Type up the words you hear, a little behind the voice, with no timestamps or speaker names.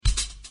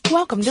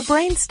Welcome to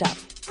Brain Stuff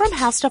from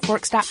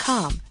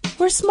HowStuffWorks.com,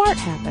 where smart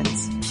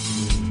happens.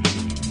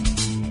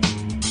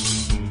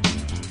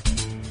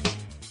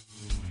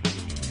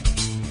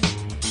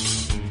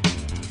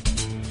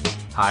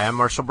 Hi, I'm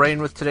Marshall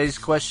Brain with today's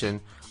question.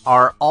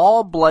 Are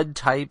all blood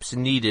types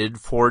needed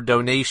for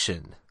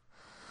donation?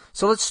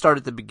 So let's start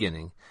at the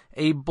beginning.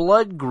 A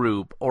blood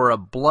group or a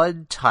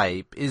blood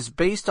type is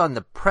based on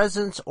the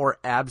presence or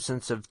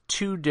absence of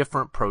two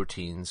different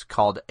proteins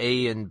called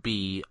A and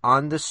B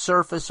on the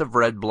surface of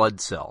red blood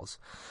cells.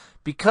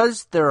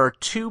 Because there are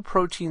two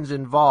proteins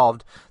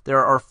involved,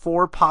 there are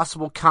four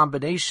possible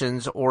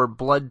combinations or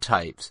blood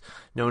types,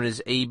 known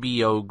as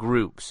ABO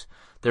groups.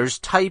 There's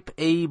type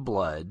A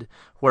blood,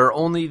 where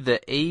only the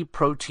A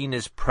protein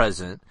is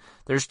present.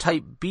 There's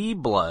type B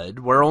blood,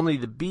 where only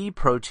the B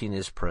protein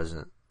is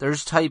present.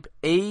 There's type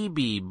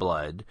AB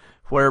blood,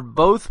 where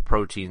both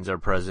proteins are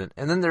present.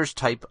 And then there's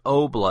type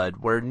O blood,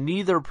 where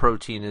neither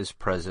protein is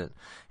present.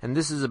 And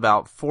this is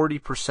about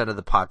 40% of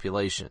the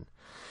population.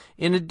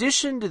 In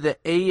addition to the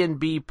A and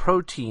B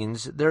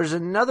proteins, there's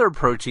another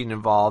protein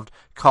involved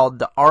called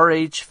the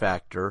RH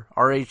factor,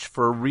 RH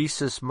for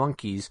rhesus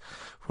monkeys,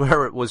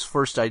 where it was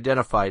first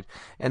identified.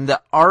 And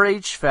the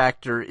RH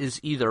factor is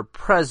either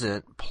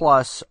present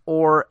plus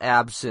or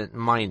absent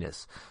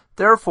minus.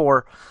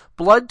 Therefore,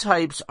 blood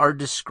types are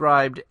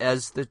described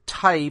as the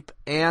type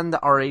and the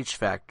RH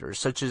factor,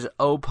 such as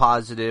O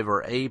positive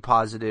or A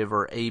positive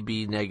or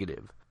AB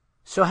negative.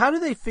 So how do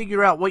they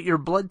figure out what your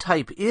blood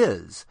type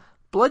is?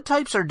 Blood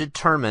types are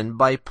determined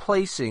by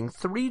placing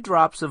 3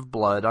 drops of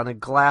blood on a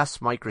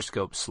glass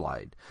microscope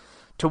slide.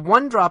 To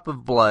 1 drop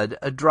of blood,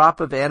 a drop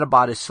of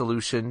antibody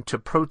solution to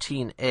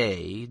protein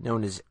A,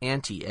 known as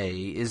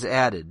anti-A, is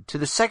added. To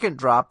the second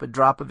drop, a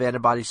drop of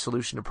antibody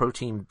solution to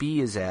protein B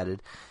is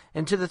added.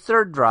 And to the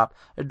third drop,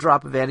 a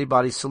drop of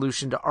antibody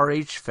solution to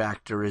RH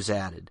factor is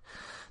added.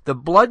 The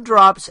blood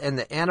drops and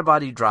the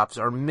antibody drops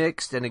are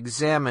mixed and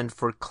examined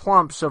for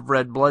clumps of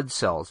red blood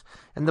cells,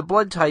 and the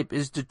blood type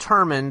is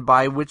determined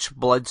by which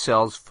blood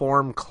cells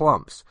form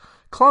clumps.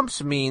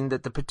 Clumps mean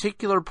that the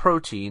particular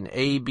protein,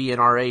 A, B,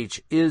 and RH,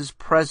 is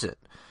present.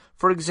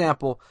 For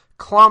example,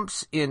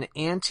 clumps in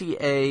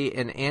anti-A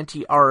and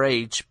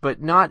anti-RH,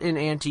 but not in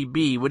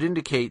anti-B, would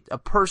indicate a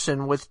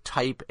person with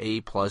type A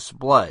plus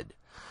blood.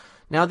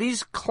 Now,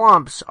 these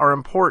clumps are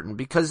important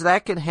because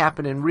that can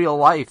happen in real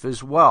life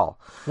as well.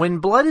 When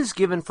blood is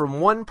given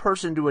from one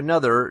person to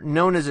another,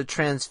 known as a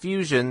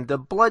transfusion, the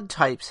blood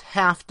types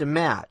have to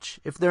match.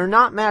 If they're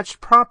not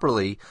matched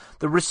properly,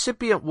 the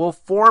recipient will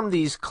form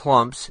these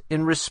clumps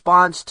in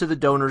response to the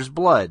donor's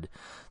blood.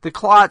 The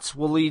clots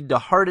will lead to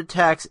heart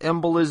attacks,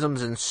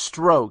 embolisms, and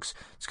strokes.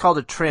 It's called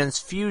a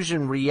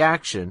transfusion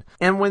reaction.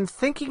 And when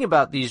thinking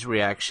about these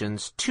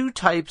reactions, 2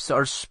 types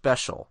are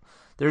special.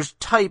 There's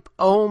type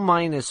O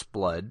minus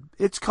blood.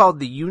 It's called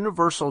the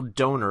universal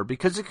donor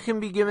because it can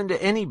be given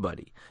to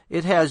anybody.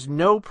 It has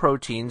no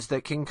proteins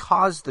that can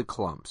cause the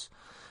clumps.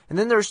 And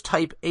then there's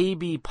type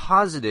AB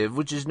positive,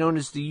 which is known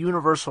as the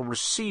universal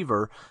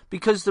receiver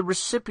because the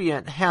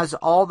recipient has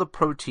all the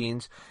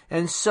proteins,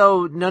 and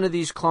so none of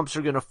these clumps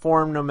are going to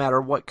form no matter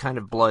what kind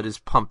of blood is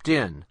pumped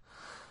in.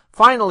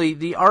 Finally,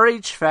 the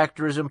RH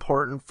factor is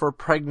important for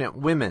pregnant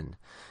women.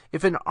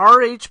 If an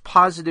Rh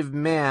positive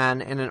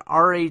man and an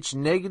Rh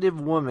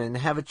negative woman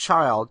have a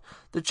child,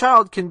 the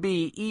child can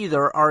be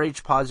either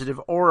Rh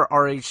positive or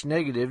Rh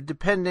negative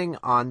depending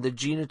on the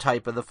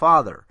genotype of the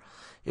father.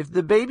 If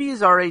the baby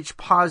is Rh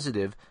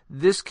positive,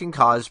 this can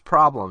cause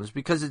problems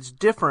because it's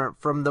different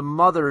from the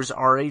mother's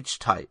Rh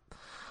type.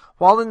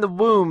 While in the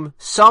womb,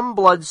 some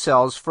blood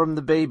cells from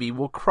the baby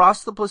will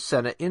cross the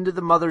placenta into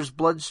the mother's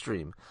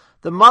bloodstream.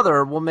 The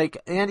mother will make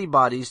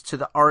antibodies to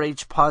the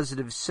Rh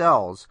positive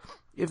cells.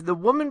 If the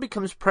woman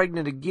becomes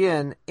pregnant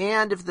again,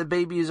 and if the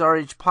baby is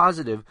Rh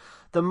positive,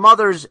 the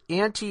mother's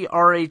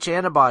anti-Rh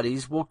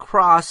antibodies will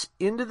cross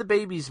into the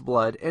baby's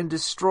blood and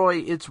destroy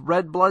its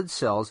red blood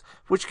cells,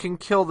 which can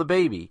kill the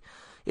baby.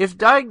 If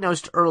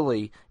diagnosed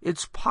early,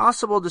 it's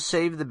possible to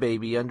save the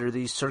baby under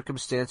these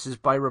circumstances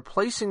by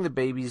replacing the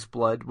baby's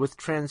blood with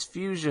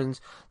transfusions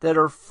that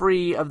are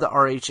free of the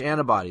Rh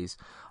antibodies.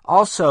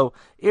 Also,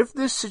 if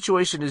this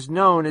situation is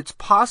known, it's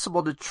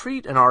possible to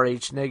treat an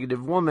Rh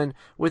negative woman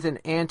with an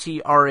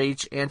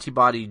anti-Rh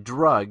antibody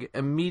drug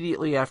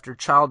immediately after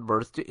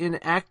childbirth to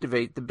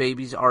inactivate the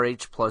baby's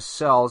Rh plus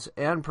cells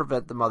and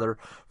prevent the mother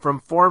from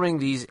forming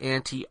these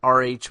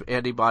anti-Rh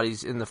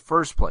antibodies in the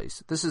first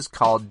place. This is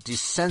called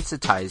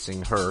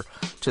desensitizing her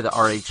to the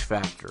Rh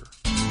factor.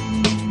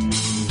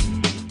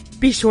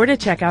 Be sure to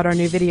check out our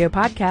new video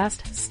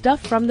podcast,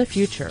 Stuff from the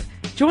Future.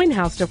 Join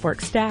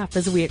HowStuffWorks staff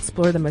as we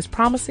explore the most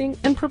promising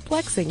and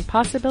perplexing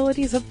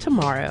possibilities of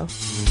tomorrow.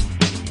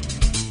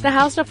 The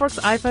HowStuffWorks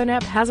iPhone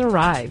app has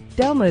arrived.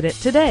 Download it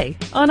today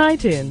on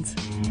iTunes.